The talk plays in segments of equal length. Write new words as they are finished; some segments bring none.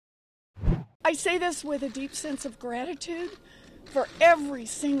I say this with a deep sense of gratitude for every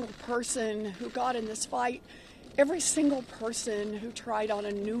single person who got in this fight, every single person who tried on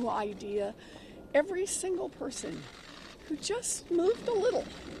a new idea, every single person who just moved a little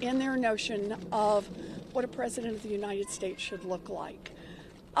in their notion of what a president of the United States should look like.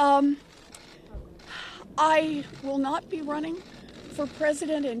 I will not be running for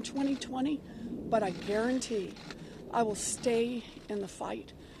president in 2020, but I guarantee I will stay in the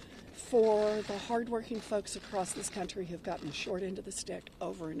fight for the hardworking folks across this country who've gotten the short end of the stick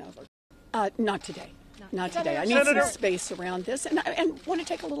over and over. Not today. Not today. I need some space around this, and want to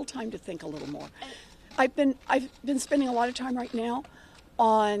take a little time to think a little more. I've been spending a lot of time right now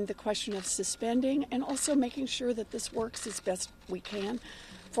on the question of suspending and also making sure that this works as best we can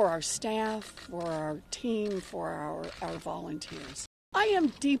for our staff, for our team, for our volunteers. I am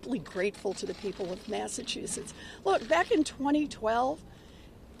deeply grateful to the people of Massachusetts. Look, back in 2012,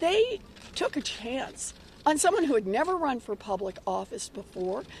 they took a chance on someone who had never run for public office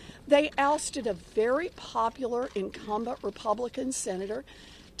before. They ousted a very popular incumbent Republican senator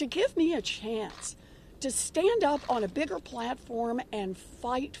to give me a chance to stand up on a bigger platform and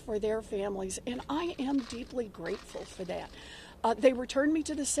fight for their families, and I am deeply grateful for that. They returned me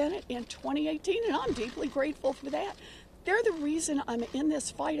to the Senate in 2018, and I'm deeply grateful for that. They're the reason I'm in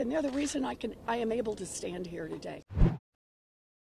this fight, and they're the reason I am able to stand here today.